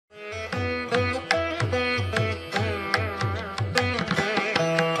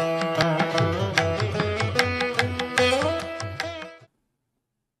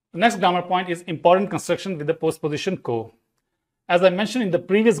Next grammar point is important construction with the postposition ko. As I mentioned in the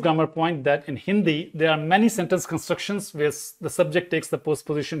previous grammar point that in Hindi, there are many sentence constructions where the subject takes the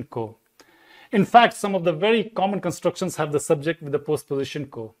postposition ko. In fact, some of the very common constructions have the subject with the postposition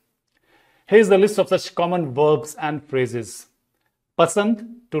ko. Here is the list of such common verbs and phrases. Pasand,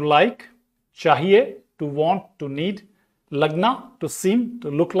 to like. Chahiye, to want, to need. Lagna, to seem, to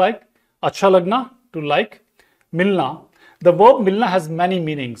look like. Acha lagna, to like. Milna. The verb milna has many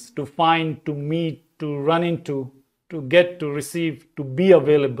meanings: to find, to meet, to run into, to get, to receive, to be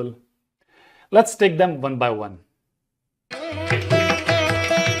available. Let's take them one by one.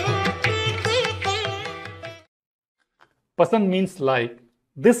 Pasand means like.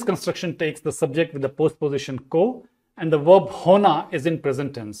 This construction takes the subject with the postposition ko and the verb hona is in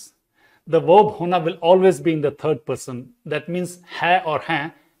present tense. The verb hona will always be in the third person. That means hai or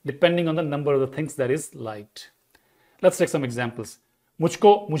hain depending on the number of the things that is liked. Let's take some examples.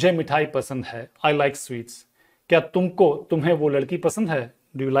 मुझको मुझे मिठाई पसंद है. I like sweets. क्या तुमको तुम्हें वो लड़की पसंद है?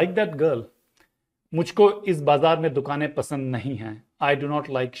 Do you like that girl? मुझको इस बाजार में दुकानें पसंद नहीं हैं. I do not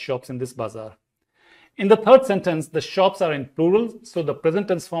like shops in this bazaar. In the third sentence, the shops are in plural, so the present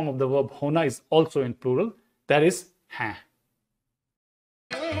tense form of the verb hona is also in plural. That is hain.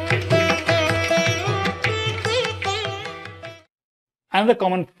 Another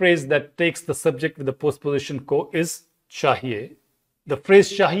common phrase that takes the subject with the postposition ko is chahiye. The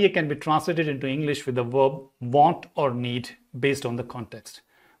phrase chahiye can be translated into English with the verb want or need based on the context.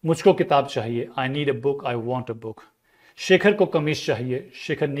 Mujhko kitab chahiye. I need a book. I want a book. Shekhar ko kameez chahiye.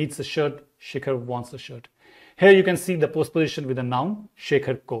 Shekhar needs a shirt. Shekhar wants a shirt. Here you can see the postposition with the noun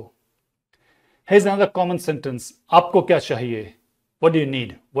Shekhar ko. Here's another common sentence. Aapko kya chahiye? What do you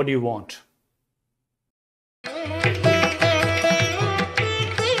need? What do you want?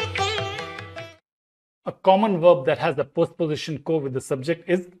 A common verb that has the postposition ko with the subject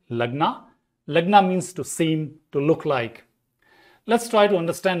is lagna. Lagna means to seem, to look like. Let's try to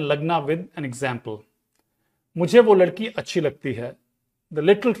understand lagna with an example. मुझे वो लड़की अच्छी लगती है. The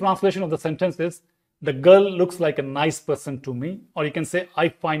literal translation of the sentence is, the girl looks like a nice person to me, or you can say, I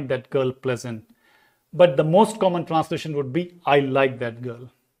find that girl pleasant. But the most common translation would be, I like that girl.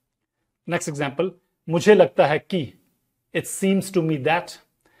 Next example, मुझे लगता है कि. It seems to me that.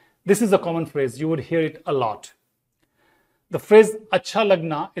 This is a common phrase. You would hear it a lot. The phrase अच्छा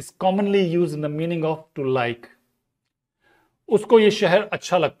लगना is commonly used in the meaning of to like. उसको ये शहर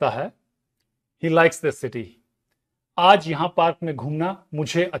अच्छा लगता है. He likes the city. आज यहाँ पार्क में घूमना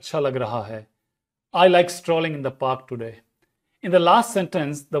मुझे अच्छा लग रहा है. I like strolling in the park today. In the last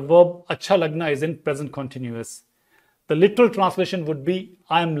sentence, the verb अच्छा लगना is in present continuous. The literal translation would be,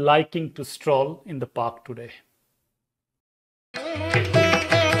 I am liking to stroll in the park today.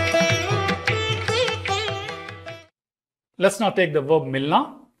 Let's now take the verb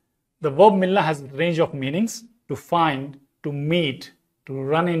milna. The verb milna has a range of meanings: to find, to meet, to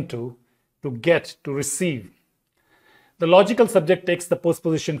run into, to get, to receive. The logical subject takes the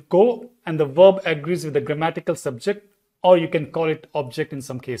postposition ko and the verb agrees with the grammatical subject, or you can call it object in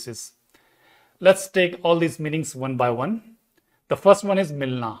some cases. Let's take all these meanings one by one. The first one is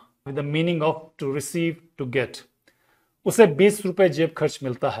milna with the meaning of to receive, to get. उसे 20 रुपए जेब खर्च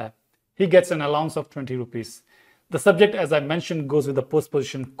मिलता है. He gets an allowance of 20 rupees. The subject, as I mentioned, goes with the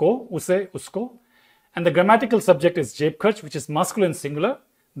postposition ko, उसे, उसको. And the grammatical subject is जेब खर्च, which is masculine singular.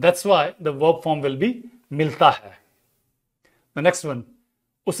 That's why the verb form will be मिलता है. The next one,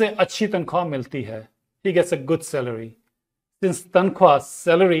 उसे अच्छी तनख्वाह मिलती है. He gets a good salary. Since तनख्वाह,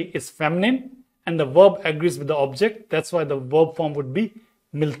 salary, is feminine and the verb agrees with the object, that's why the verb form would be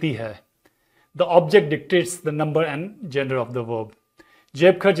मिलती है. The object dictates the number and gender of the verb.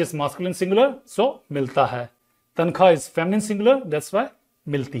 जेब खर्च is masculine singular, so मिलता है. तनख्वाह is feminine singular, that's why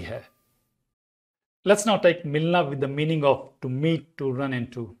मिलती है. Let's now take milna with the meaning of to meet, to run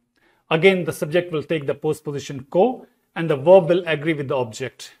into. Again, the subject will take the postposition ko and the verb will agree with the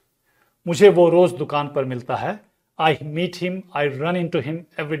object. मुझे वो रोज दुकान पर मिलता है. I meet him, I run into him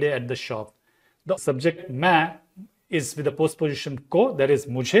every day at the shop. The subject मैं is with the postposition ko, that is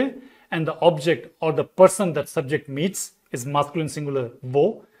मुझे, and the object or the person that subject meets is masculine singular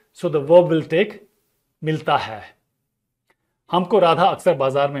वो, so the verb will take मिलता है. हमको राधा अक्सर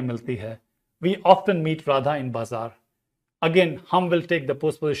बाजार में मिलती है. We often meet Radha in bazaar. Again, hum will take the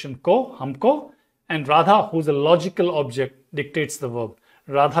postposition ko, humko, and Radha, who's a logical object, dictates the verb.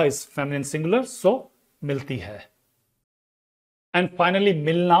 Radha is feminine singular, so milti hai. And finally,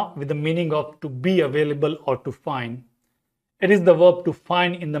 milna with the meaning of to be available or to find. It is the verb to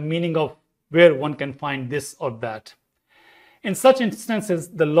find in the meaning of where one can find this or that. In such instances,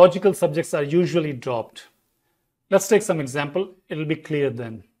 the logical subjects are usually dropped. Let's take some example. It will be clear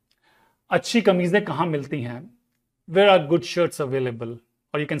then. अच्छी कमीजें कहाँ मिलती हैं? Where are good shirts available?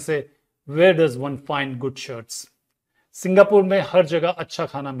 Or you can say, where does one find good shirts? Singapore में हर जगह अच्छा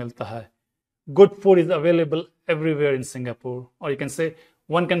खाना मिलता है. Good food is available everywhere in Singapore. Or you can say,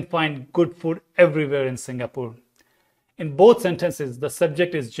 one can find good food everywhere in Singapore. In both sentences, the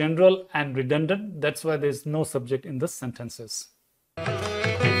subject is general and redundant. That's why there's no subject in the sentences.